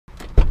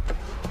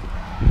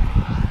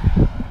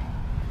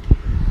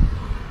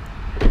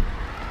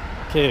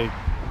Okay,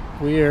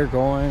 we are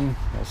going.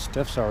 Well,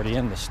 Steph's already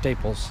in the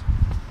Staples.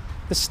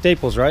 This is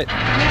Staples, right? Yeah,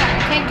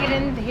 I can't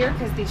get into here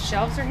because these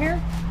shelves are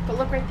here. But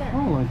look right there.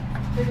 Oh,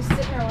 they're just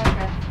sitting there like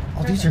a.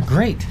 Oh, these are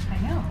great. I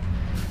know.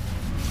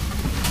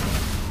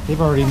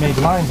 They've already made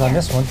lines on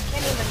this one.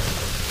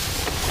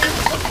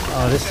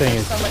 Oh, this thing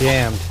is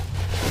jammed.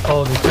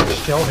 Oh, they took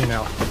shelving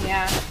out.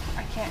 Yeah,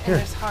 I can't. Here.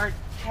 And there's hard,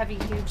 heavy,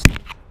 huge.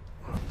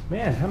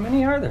 Man, how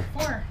many are there?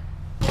 4.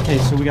 Okay,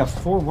 so we got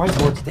 4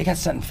 whiteboards. They got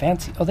something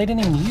fancy. Oh, they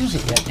didn't even use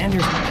it yet. And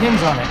there's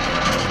pins on it.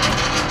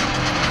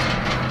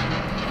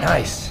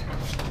 Nice.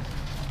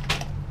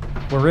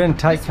 We're in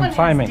tight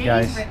confinement, this one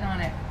has guys. days written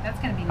on it. That's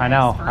gonna be nice. I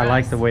know. For I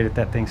like us. the way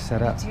that thing's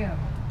set up. Me too.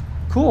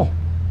 Cool.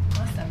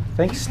 Awesome.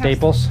 Thanks, These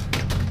Staples.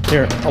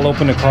 Here, I'll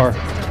open the car.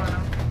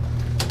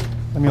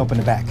 Let me open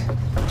the back.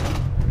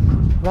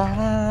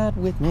 Ride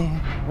with me,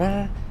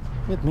 ride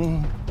with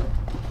me.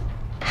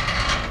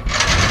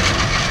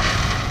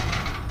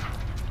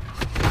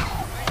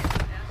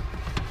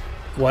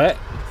 What?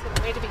 It's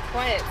a way to be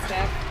quiet,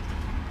 Steph.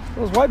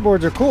 Those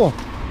whiteboards are cool.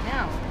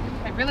 No,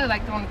 I really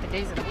like the one with the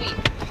days of the week.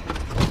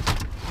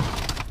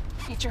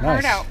 Get your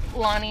Nice. heart out,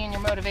 Lonnie, and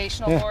your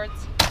motivational boards.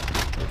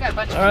 You got a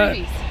bunch of All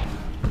right.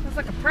 freebies. Looks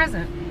like a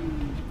present.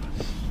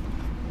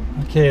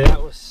 Okay,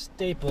 that was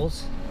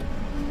Staples.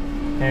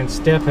 And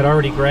Steph had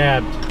already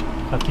grabbed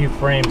a few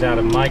frames out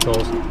of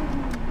Michael's.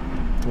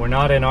 We're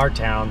not in our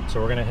town,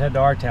 so we're gonna head to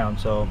our town.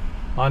 So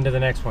on to the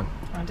next one.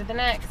 On to the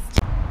next.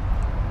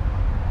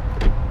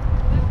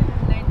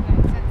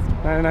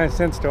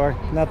 99-cent store,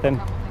 nothing.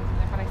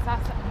 But I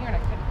saw something here and I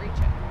couldn't reach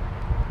it.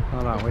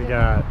 Hold on, we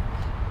got,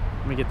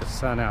 let me get the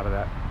sun out of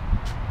that.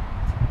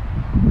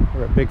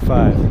 We're at Big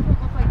Five. It doesn't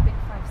look like Big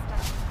 5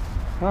 stuff.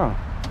 Oh.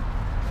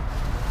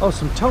 Oh,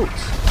 some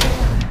totes.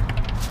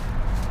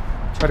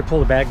 Try to pull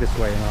the bag this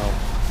way and I'll...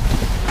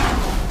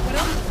 What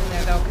else is in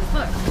there though? Because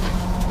look.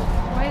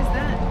 Why is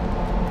that?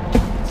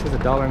 It says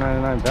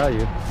 $1.99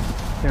 value.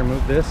 Here,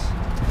 move this.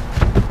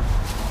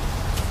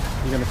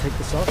 You gonna take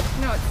this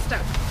off? No, it's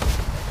stuck.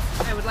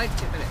 I would like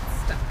to, but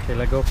it's stuck. Okay,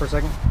 let go for a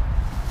second.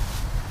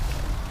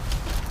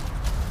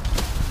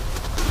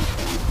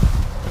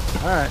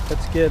 Alright,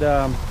 let's get,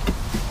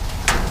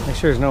 make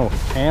sure there's no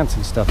ants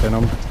and stuff in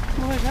them.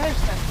 Well, there's other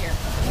stuff here.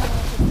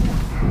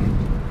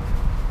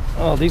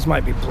 Oh, these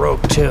might be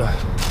broke too.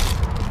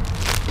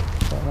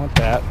 Don't want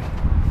that.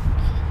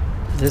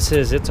 This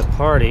is, it's a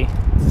party.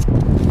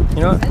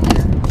 You know what?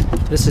 What's in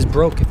there? This is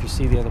broke if you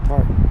see the other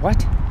part.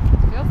 What?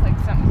 Feels like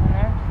something's in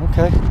there.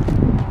 Okay.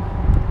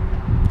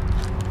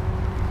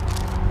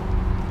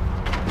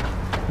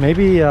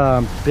 Maybe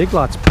Big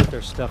Lots put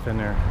their stuff in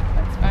there.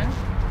 That's fun.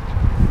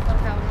 Little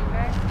Halloween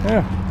bag.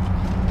 Yeah.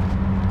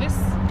 This.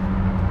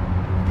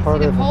 Part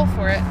See the of pole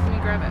for it. Let me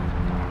grab it.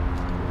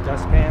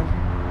 dustpan.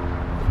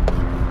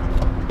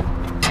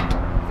 Is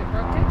it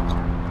broken?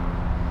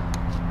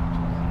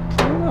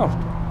 I don't know.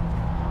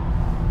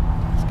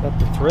 It's got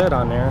the thread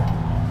on there.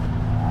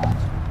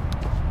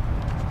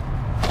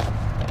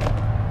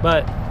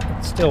 But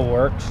it still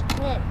works.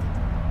 Look.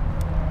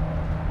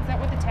 Is that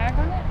with the tag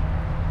on it?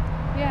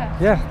 Yeah.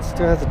 Yeah, it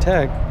still has a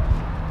tag.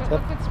 But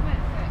look what's with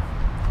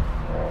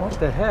it. What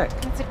the heck?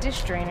 It's a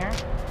dish drainer.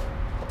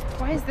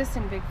 Why is this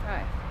in Big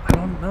 5? I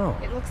don't know.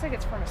 It looks like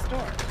it's from a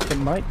store. It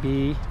might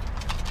be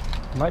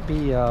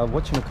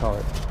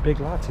whatchamacallit. Big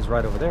Lots is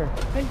right over there.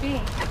 Could be.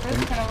 It does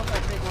kind of look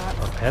like Big Lots.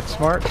 Or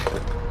PetSmart.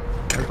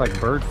 There's like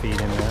bird feed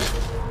in there.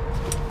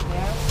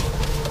 Yeah.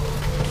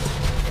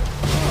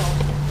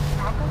 Oh.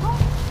 Alcohol?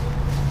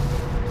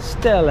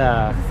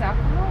 Stella. Is this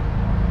alcohol?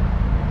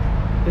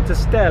 It's a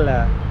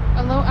Stella.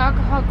 A low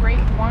alcohol grape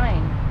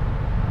wine.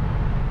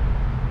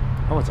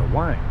 Oh, it's a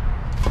wine.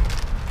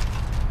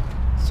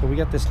 So we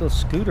got this little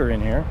scooter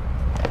in here.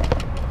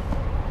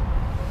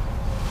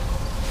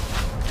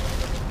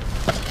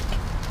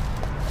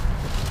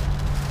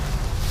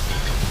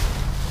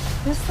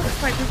 This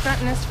looks like we've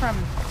gotten this from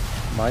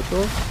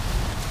Michael's?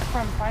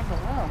 Five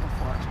Below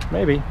before.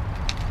 Maybe. Is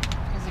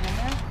it in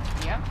there?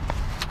 Yep.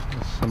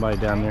 There's somebody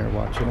down there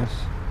watching us.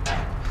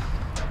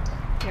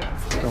 Yeah,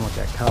 let's Don't want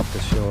that cop to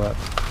show up.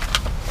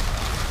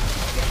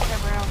 get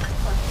whatever else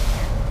is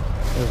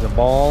left in There's a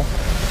ball.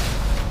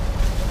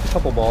 A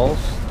couple balls.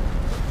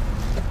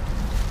 here.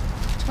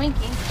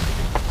 Twinkie.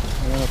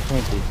 And then a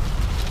Twinkie.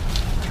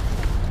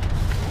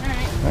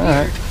 Alright.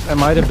 Alright. That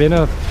might have been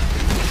a...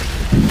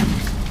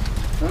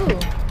 Ooh.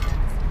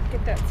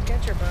 Get that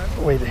sketcher bug.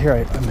 Wait, here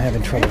I'm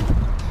having trouble.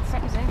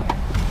 Something's in here.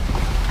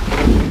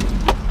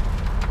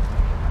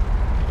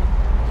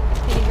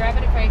 Can you grab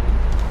it if I...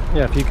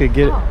 Yeah, if you could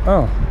get it.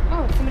 Oh,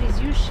 Oh, it's somebody's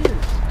used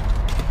shoes.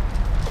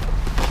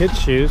 kids'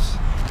 shoes.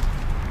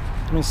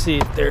 Let me see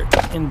if they're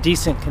in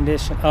decent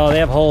condition. Oh, they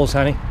have holes,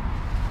 honey.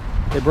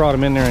 They brought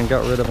them in there and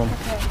got rid of them.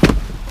 Okay.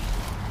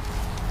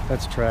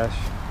 That's trash.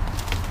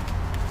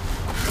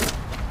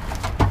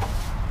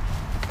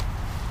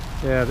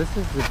 Yeah, this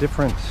is a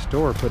different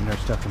store putting their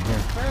stuff in here.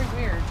 Very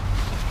weird.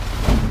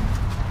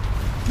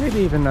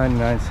 Maybe even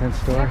 99-cent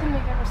store. Nothing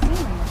we've ever seen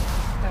in this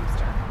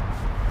dumpster.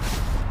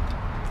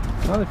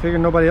 Well, they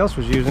figured nobody else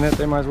was using it.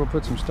 They might as well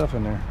put some stuff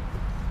in there.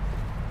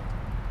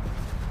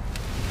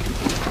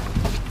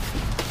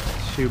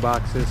 shoe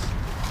boxes.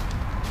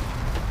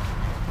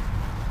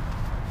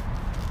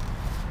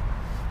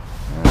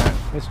 Alright,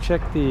 let's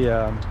check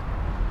the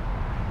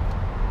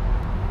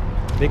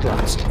big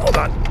lots. Hold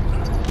on.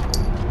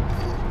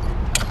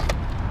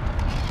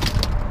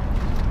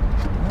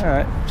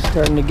 Alright,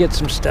 starting to get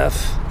some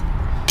stuff.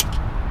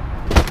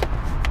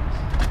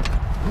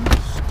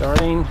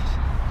 Starting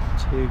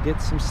to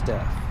get some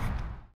stuff.